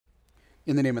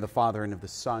In the name of the Father, and of the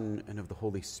Son, and of the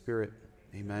Holy Spirit.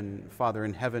 Amen. Father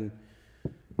in heaven,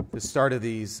 at the start of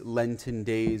these Lenten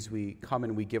days, we come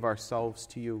and we give ourselves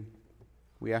to you.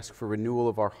 We ask for renewal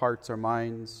of our hearts, our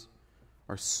minds,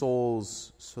 our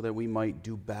souls, so that we might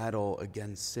do battle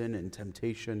against sin and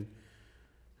temptation,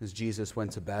 as Jesus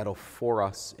went to battle for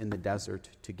us in the desert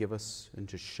to give us and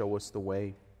to show us the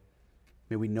way.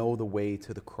 May we know the way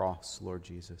to the cross, Lord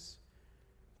Jesus.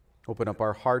 Open up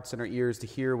our hearts and our ears to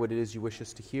hear what it is you wish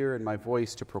us to hear, and my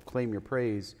voice to proclaim your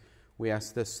praise. We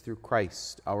ask this through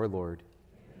Christ our Lord.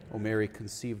 O Mary,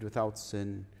 conceived without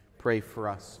sin, pray for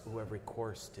us who have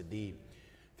recourse to thee.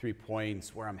 3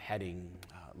 points where I'm heading.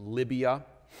 Libya,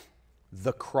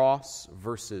 the cross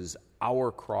versus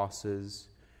our crosses,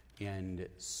 and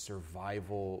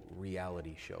survival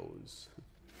reality shows.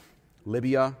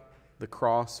 Libya, the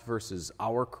cross versus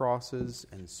our crosses,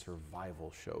 and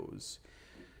survival shows.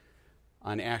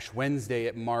 On Ash Wednesday,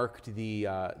 it marked the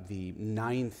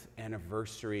 9th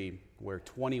anniversary where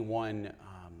 21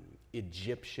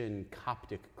 Egyptian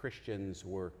Coptic Christians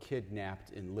were kidnapped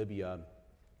in Libya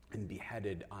and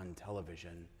beheaded on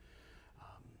television.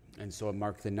 And so it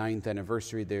marked the 9th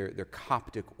anniversary. They're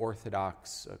Coptic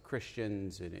Orthodox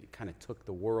Christians, and it kind of took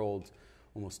the world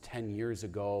almost 10 years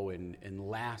ago. And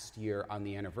last year on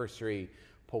the anniversary,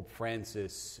 Pope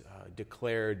Francis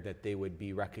declared that they would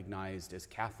be recognized as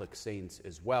Catholic saints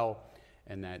as well,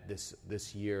 and that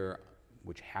this year,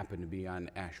 which happened to be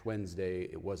on Ash Wednesday,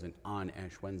 it wasn't on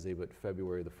Ash Wednesday, but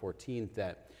February the 14th,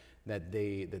 that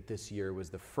this year was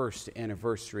the first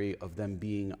anniversary of them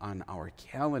being on our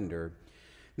calendar.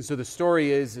 And so the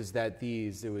story is that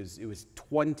it was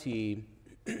 20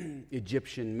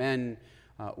 Egyptian men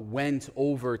went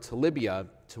over to Libya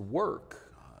to work.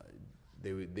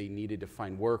 They needed to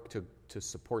find work to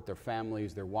support their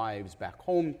families, their wives back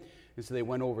home. And so they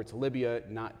went over to Libya,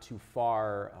 not too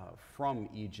far from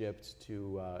Egypt,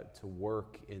 to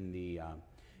work in the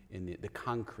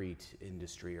concrete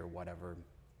industry or whatever.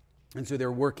 And so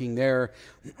they're working there.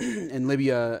 And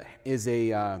Libya is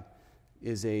a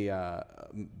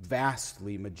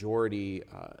vastly majority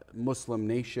Muslim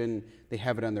nation. They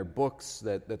have it on their books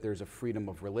that there's a freedom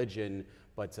of religion.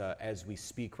 But as we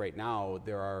speak right now,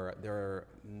 there are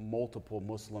multiple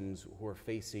Muslims who are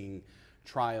facing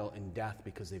trial and death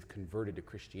because they've converted to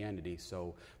Christianity.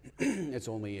 So it's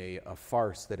only a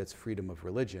farce that it's freedom of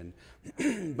religion.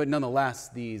 But nonetheless,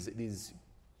 these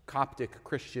Coptic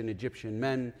Christian Egyptian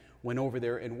men went over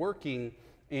there and working.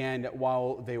 And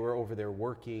while they were over there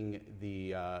working,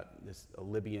 this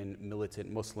Libyan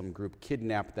militant Muslim group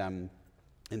kidnapped them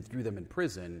and threw them in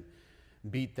prison,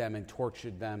 beat them and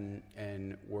tortured them,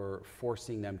 and were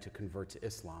forcing them to convert to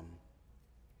Islam.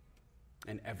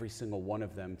 And every single one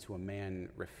of them, to a man,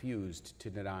 refused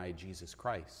to deny Jesus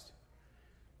Christ.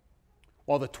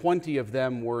 While the 20 of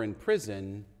them were in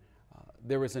prison,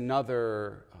 there was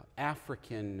another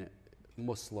African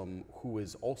Muslim who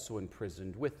was also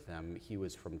imprisoned with them. He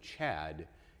was from Chad.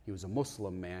 He was a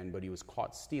Muslim man, but he was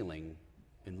caught stealing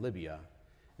in Libya,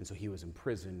 and so he was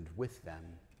imprisoned with them.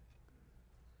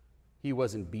 He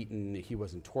wasn't beaten, he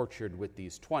wasn't tortured with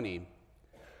these 20.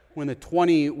 When the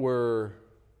 20 were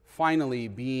finally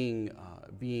being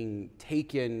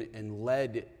taken and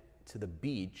led to the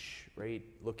beach, right,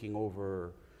 looking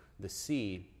over the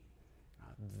sea,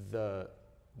 the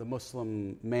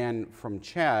Muslim man from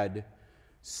Chad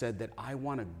said that, I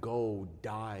want to go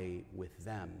die with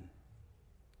them.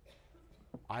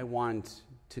 I want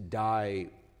to die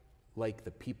like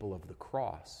the people of the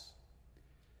cross.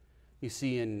 You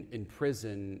see, in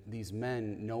prison, these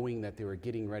men, knowing that they were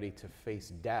getting ready to face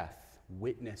death,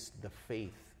 witnessed the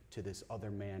faith to this other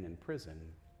man in prison.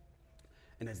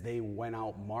 And as they went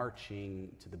out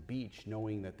marching to the beach,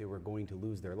 knowing that they were going to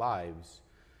lose their lives,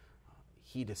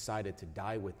 he decided to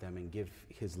die with them and give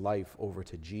his life over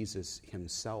to Jesus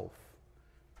himself.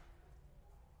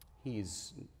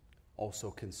 He's also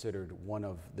considered one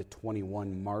of the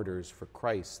 21 martyrs for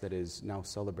Christ that is now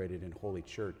celebrated in Holy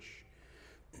Church.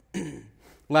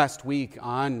 Last week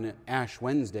on Ash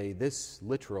Wednesday, this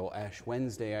literal Ash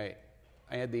Wednesday,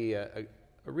 I had a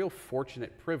real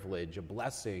fortunate privilege, a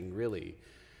blessing really,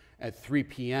 at 3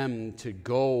 p.m. to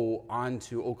go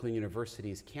onto Oakland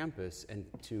University's campus and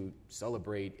to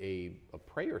celebrate a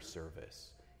prayer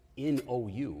service in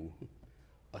OU,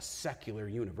 a secular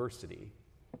university,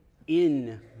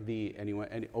 in any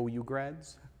OU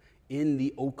grads? In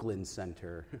the Oakland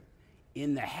Center,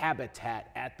 in the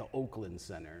habitat at the Oakland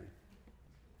Center.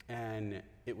 And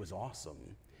it was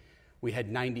awesome. We had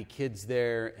 90 kids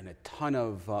there and a ton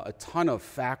of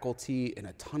faculty and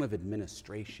a ton of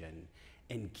administration.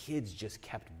 and kids just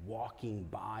kept walking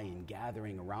by and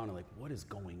gathering around and like, what is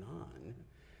going on?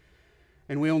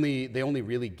 And they only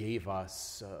really gave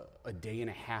us a day and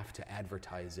a half to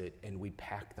advertise it, and we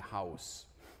packed the house.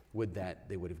 Would that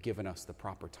they would have given us the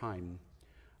proper time.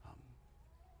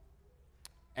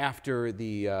 After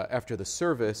the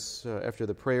service, after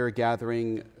the prayer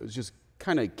gathering, it was just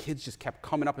kind of kids just kept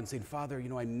coming up and saying, Father,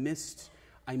 I missed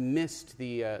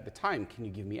the time. Can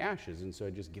you give me ashes? And so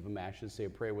I'd just give them ashes, say a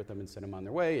prayer with them, and send them on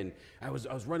their way. And I was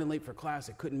running late for class.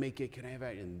 I couldn't make it. Can I have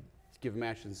ashes? And give them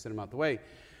ashes and send them out the way.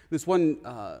 This one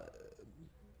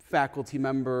faculty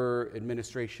member,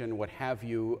 administration, what have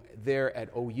you, there at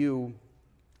OU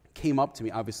came up to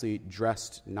me, obviously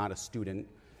dressed, not a student,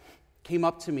 came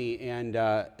up to me and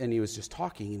he was just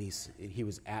talking, and he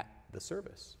was at the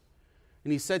service.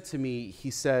 And he said to me,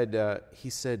 he said,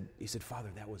 Father,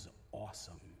 that was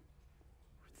awesome.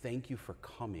 Thank you for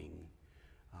coming.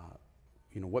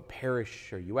 What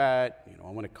parish are you at? I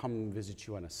want to come visit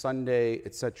you on a Sunday,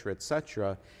 etc.,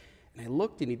 etc. And I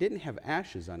looked, and he didn't have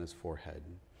ashes on his forehead.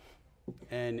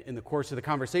 And in the course of the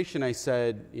conversation, I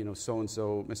said,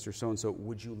 so-and-so, Mr. So-and-so,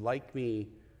 would you like me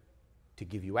to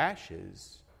give you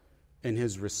ashes? And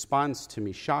his response to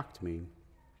me shocked me.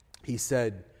 He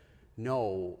said,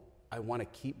 no, I want to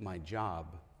keep my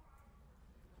job.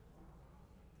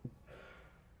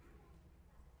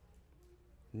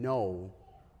 No,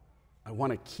 I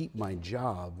want to keep my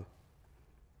job.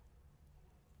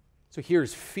 So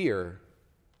here's fear.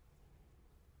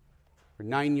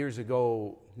 9 years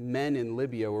ago, men in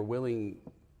Libya were willing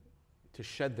to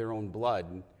shed their own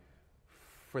blood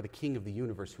for the King of the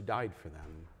universe who died for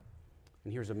them.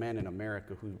 And here's a man in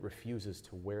America who refuses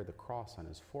to wear the cross on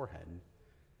his forehead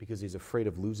because he's afraid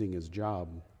of losing his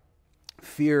job.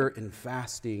 Fear and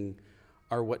fasting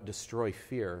are what destroy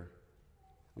fear.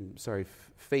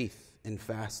 Faith and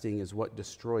fasting is what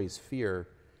destroys fear.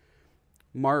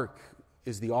 Mark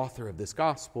is the author of this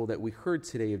gospel that we heard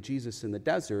today of Jesus in the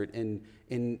desert,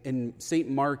 and St.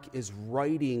 Mark is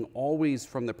writing always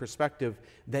from the perspective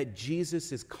that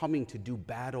Jesus is coming to do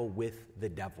battle with the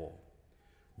devil.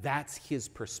 That's his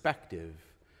perspective.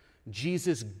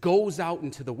 Jesus goes out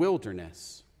into the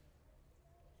wilderness,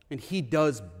 and he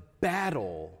does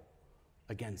battle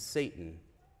against Satan.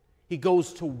 He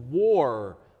goes to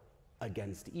war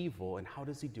against evil, and how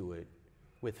does he do it?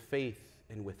 With faith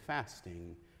and with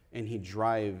fasting. And he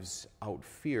drives out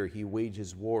fear. He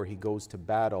wages war. He goes to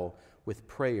battle with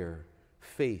prayer,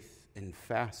 faith, and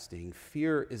fasting.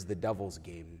 Fear is the devil's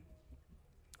game.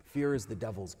 Fear is the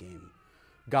devil's game.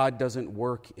 God doesn't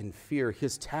work in fear.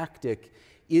 His tactic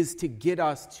is to get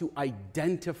us to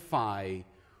identify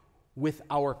with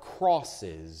our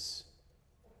crosses.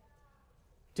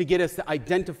 To get us to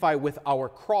identify with our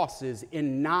crosses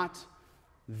and not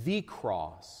the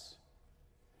cross.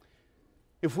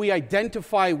 If we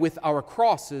identify with our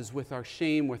crosses, with our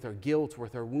shame, with our guilt,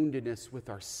 with our woundedness, with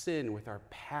our sin, with our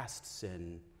past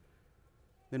sin,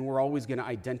 then we're always going to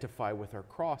identify with our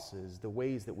crosses, the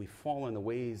ways that we've fallen, the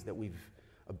ways that we've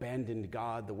abandoned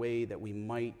God, the way that we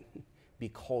might be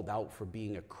called out for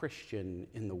being a Christian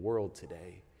in the world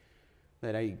today.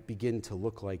 That I begin to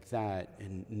look like that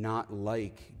and not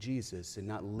like Jesus and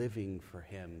not living for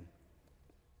him.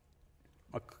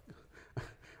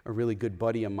 A really good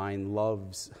buddy of mine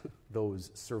loves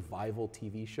those survival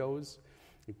TV shows,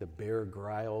 like the Bear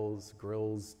Grylls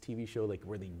TV show, like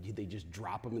where they just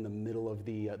drop him in the middle of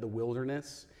the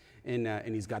wilderness, and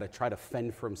he's got to try to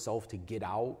fend for himself to get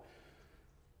out.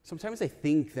 Sometimes I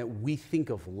think that we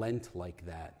think of Lent like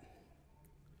that.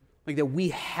 Like that we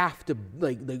have to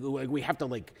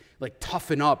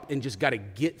toughen up and just got to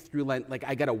get through Lent. Like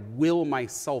I got to will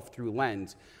myself through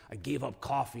Lent. I gave up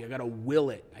coffee. I got to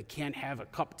will it. I can't have a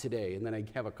cup today. And then I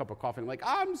have a cup of coffee and I'm like,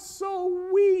 I'm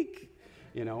so weak,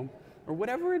 or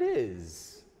whatever it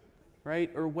is,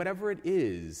 right? Or whatever it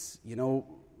is,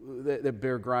 that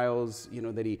Bear Grylls,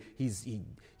 that he's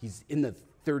in the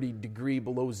 30-degree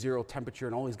below zero temperature,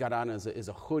 and all he's got on is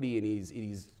a hoodie, and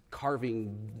he's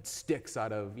carving sticks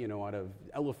out of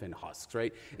elephant husks,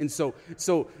 right? And so,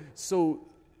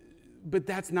 but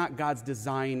that's not God's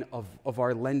design of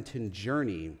our Lenten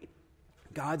journey.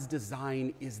 God's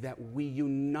design is that we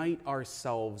unite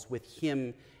ourselves with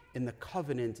him in the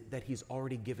covenant that he's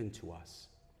already given to us.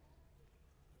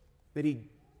 That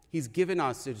he's given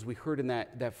us, as we heard in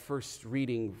that first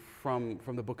reading from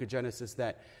the book of Genesis,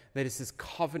 that it's his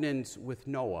covenant with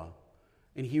Noah.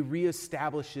 And he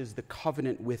reestablishes the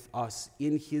covenant with us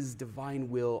in his divine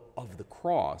will of the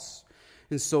cross.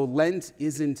 And so Lent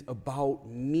isn't about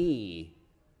me,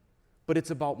 but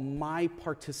it's about my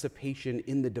participation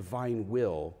in the divine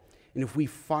will. And if we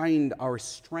find our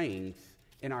strength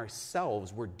in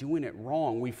ourselves, we're doing it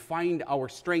wrong. We find our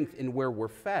strength in where we're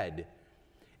fed.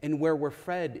 And where we're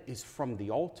fed is from the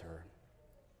altar.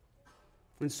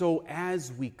 And so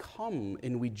as we come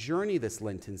and we journey this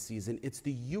Lenten season, it's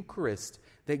the Eucharist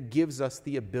that gives us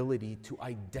the ability to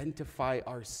identify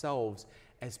ourselves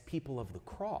as people of the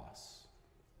cross.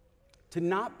 To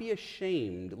not be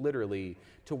ashamed, literally,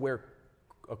 to wear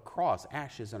a cross,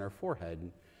 ashes on our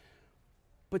forehead,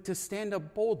 but to stand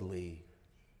up boldly,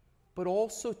 but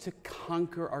also to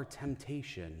conquer our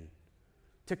temptation,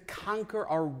 to conquer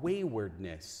our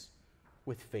waywardness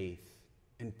with faith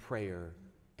and prayer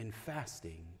and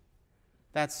fasting.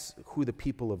 That's who the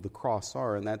people of the cross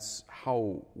are, and that's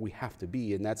how we have to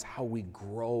be, and that's how we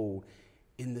grow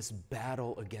in this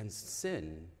battle against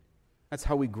sin. That's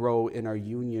how we grow in our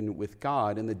union with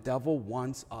God, and the devil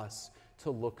wants us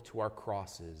to look to our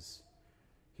crosses.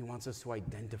 He wants us to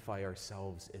identify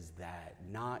ourselves as that,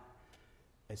 not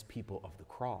as people of the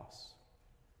cross.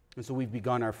 And so we've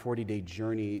begun our 40-day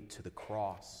journey to the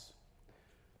cross,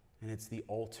 and it's the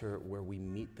altar where we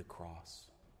meet the cross.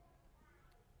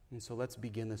 And so let's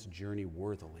begin this journey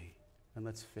worthily, and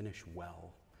let's finish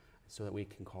well so that we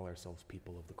can call ourselves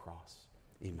people of the cross.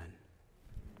 Amen.